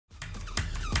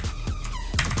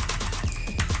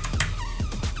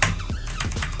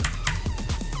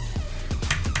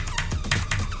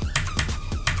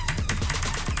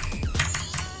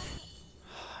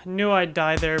Knew I'd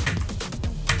die there.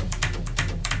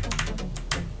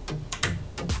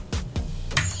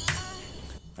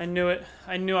 I knew it.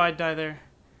 I knew I'd die there.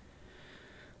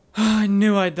 I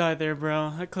knew I'd die there,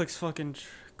 bro. That click's fucking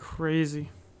crazy.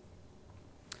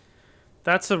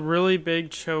 That's a really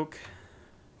big choke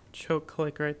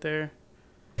click right there.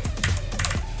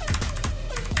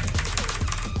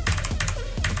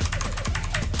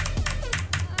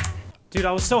 Dude,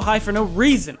 I was so high for no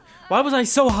reason. Why was I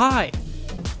so high?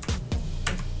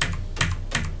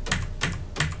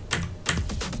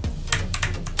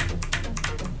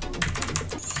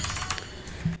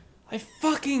 I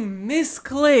fucking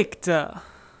misclicked.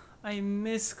 I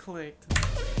misclicked.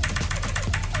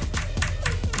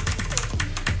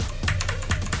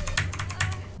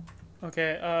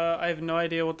 Okay, I have no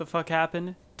idea what the fuck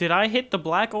happened. Did I hit the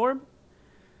black orb?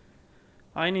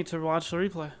 I need to watch the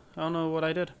replay. I don't know what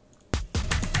I did.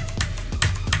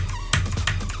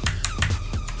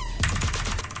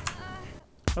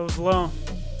 I was low.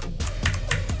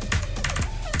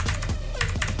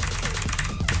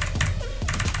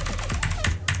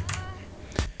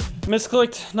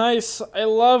 Misclicked. Nice. I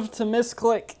love to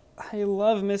misclick. I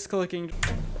love misclicking.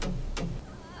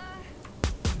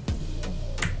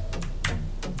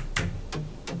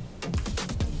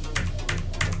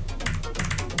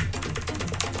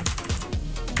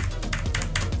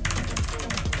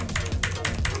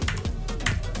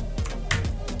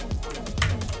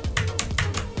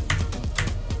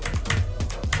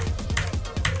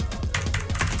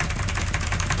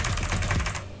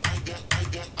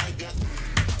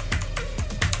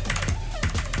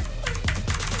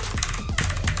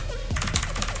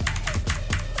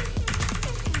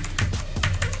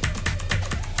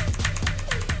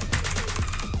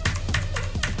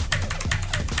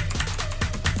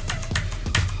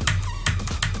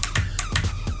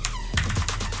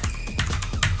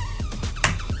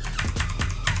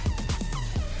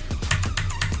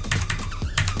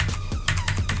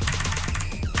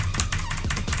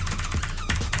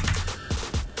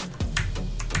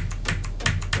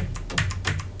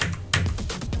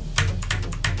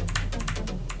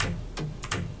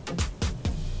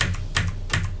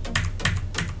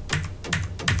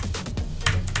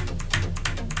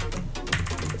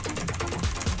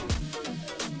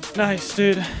 Nice,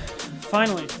 dude.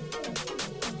 Finally.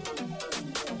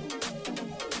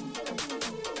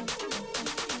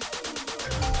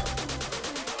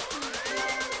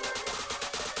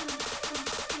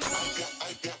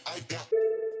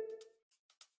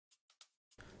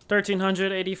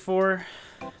 $1,384.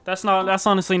 That's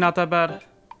honestly not that bad.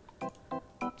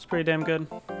 It's pretty damn good.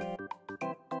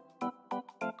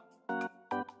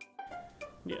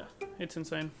 Yeah, it's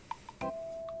insane.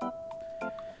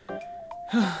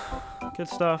 Good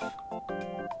stuff.